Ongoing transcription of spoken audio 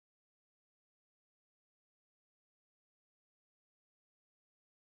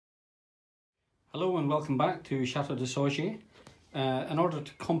Hello and welcome back to Chateau de Saugier. In order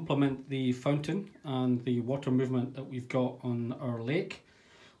to complement the fountain and the water movement that we've got on our lake,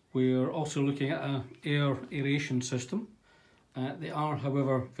 we're also looking at an air aeration system. They are,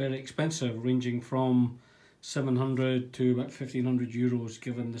 however, very expensive, ranging from 700 to about 1500 euros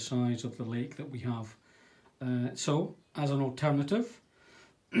given the size of the lake that we have. So, as an alternative,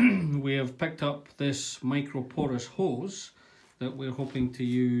 we have picked up this microporous hose that we're hoping to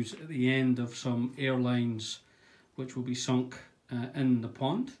use at the end of some air lines which will be sunk in the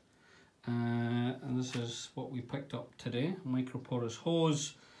pond. And this is what we picked up today, microporous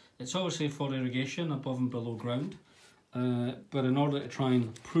hose. It's obviously for irrigation above and below ground, but in order to try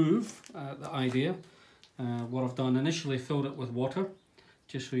and prove the idea, what I've done, initially filled it with water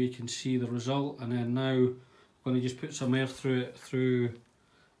just so you can see the result, and then now I'm going to just put some air through it through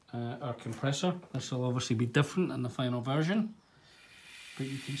our compressor. This will obviously be different in the final version, but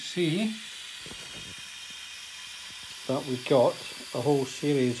you can see that we've got a whole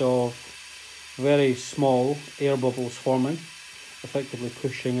series of very small air bubbles forming, effectively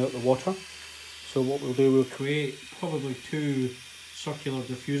pushing out the water. So what we'll do, we'll create probably two circular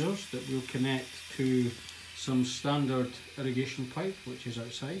diffusers that we'll connect to some standard irrigation pipe which is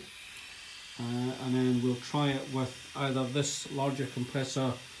outside, and then we'll try it with either this larger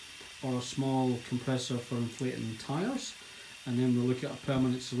compressor or a small compressor for inflating tyres, and then we'll look at a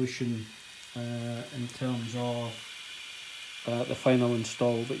permanent solution in terms of the final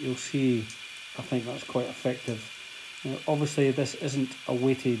install. But you'll see, I think that's quite effective. Now, obviously this isn't a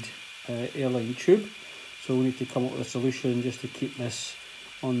weighted airline tube, so we need to come up with a solution just to keep this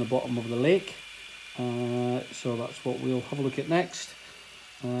on the bottom of the lake. So that's what we'll have a look at next,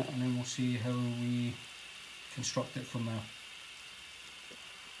 and then we'll see how we construct it from there.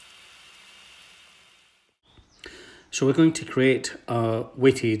 So we're going to create a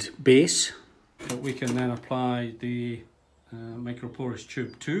weighted base that we can then apply the microporous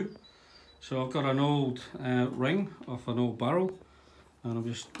tube to. So I've got an old ring of an old barrel, and I'm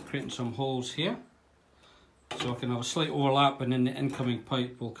just creating some holes here so I can have a slight overlap, and then the incoming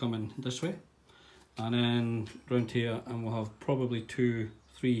pipe will come in this way, and then round here, and we'll have probably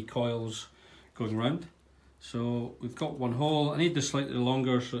 2-3 coils going round. So we've got one hole. I need this slightly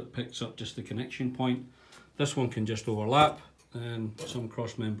longer so it picks up just the connection point. This one can just overlap, and some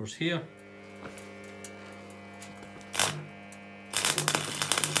cross members here.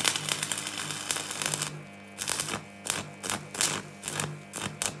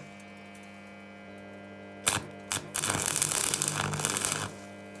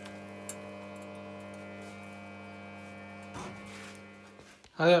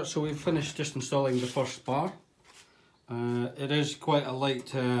 Hi there, so we've finished just installing the first bar. It is quite a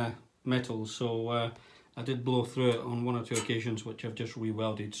light metal, so I did blow through it on 1 or 2 occasions, which I've just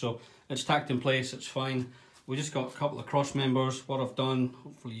re-welded. So it's tacked in place, it's fine. We just got a couple of cross members. What I've done,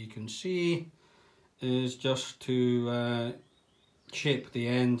 hopefully you can see, is just to shape the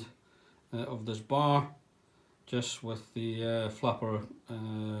end of this bar, just with the flapper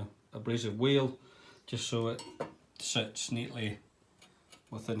abrasive wheel, just so it sits neatly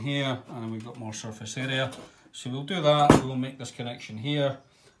within here, and we've got more surface area. So we'll do that, we'll make this connection here,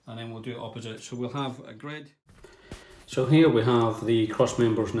 and then we'll do it opposite. So we'll have a grid. So here we have the cross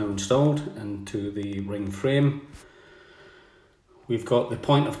members now installed into the ring frame. We've got the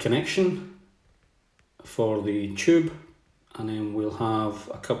point of connection for the tube, and then we'll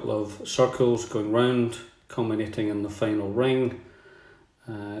have a couple of circles going round, culminating in the final ring.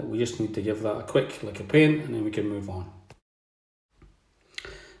 We just need to give that a quick lick of paint, and then we can move on.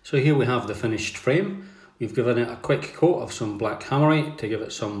 So here we have the finished frame. We've given it a quick coat of some black hammerite to give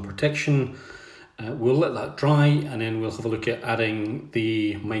it some protection. We'll let that dry, and then we'll have a look at adding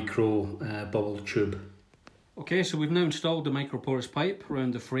the micro bubble tube. Okay, so we've now installed the microporous pipe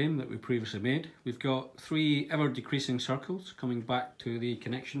around the frame that we previously made. We've got 3 ever decreasing circles coming back to the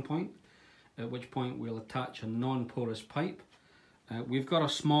connection point, at which point we'll attach a non-porous pipe. We've got a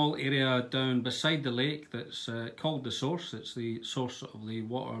small area down beside the lake that's called the source. It's the source of the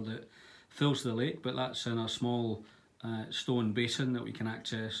water that fills the lake, but that's in a small stone basin that we can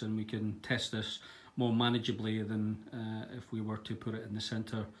access, and we can test this more manageably than if we were to put it in the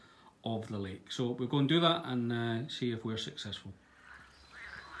centre of the lake. So we'll go and do that and see if we're successful.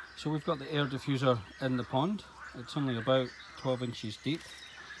 So we've got the air diffuser in the pond. It's only about 12 inches deep.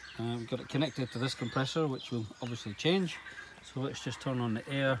 We've got it connected to this compressor, which will obviously change. So let's just turn on the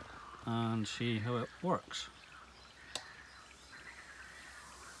air and see how it works.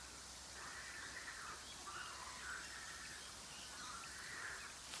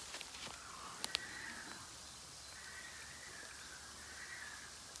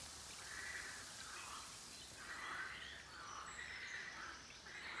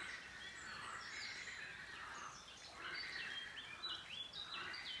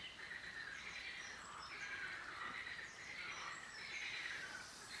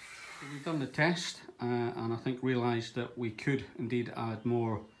 We've done the test and I think realised that we could indeed add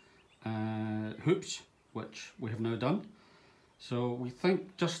more hoops, which we have now done. So we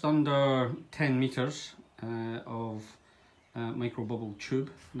think just under 10 metres of micro bubble tube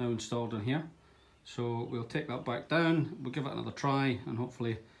now installed in here. So we'll take that back down, we'll give it another try, and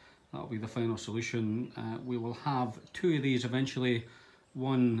hopefully that'll be the final solution. We will have 2 of these eventually,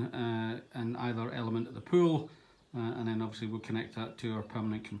 one in either element of the pool, and then obviously we'll connect that to our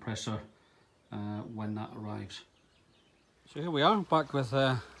permanent compressor when that arrives. So here we are, back with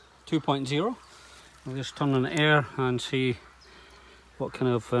 2.0. We'll just turn on the air and see what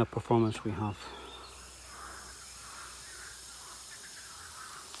kind of performance we have.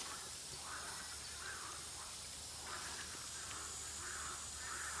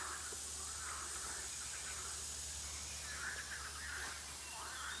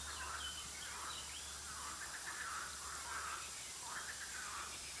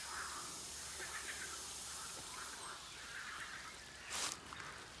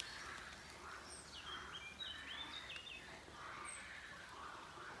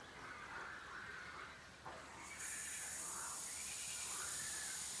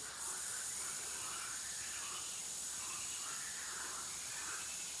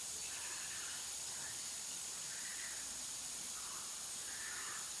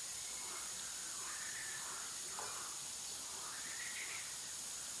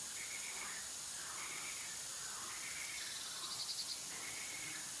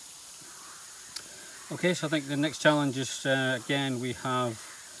 Okay, so I think the next challenge is, again, we have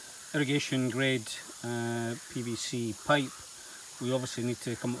irrigation grade PVC pipe. We obviously need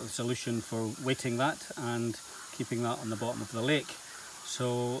to come up with a solution for weighting that and keeping that on the bottom of the lake.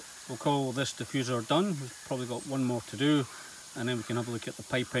 So we'll call this diffuser done. We've probably got one more to do, and then we can have a look at the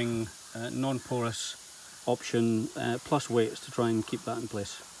piping non-porous option plus weights to try and keep that in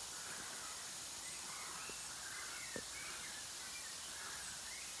place.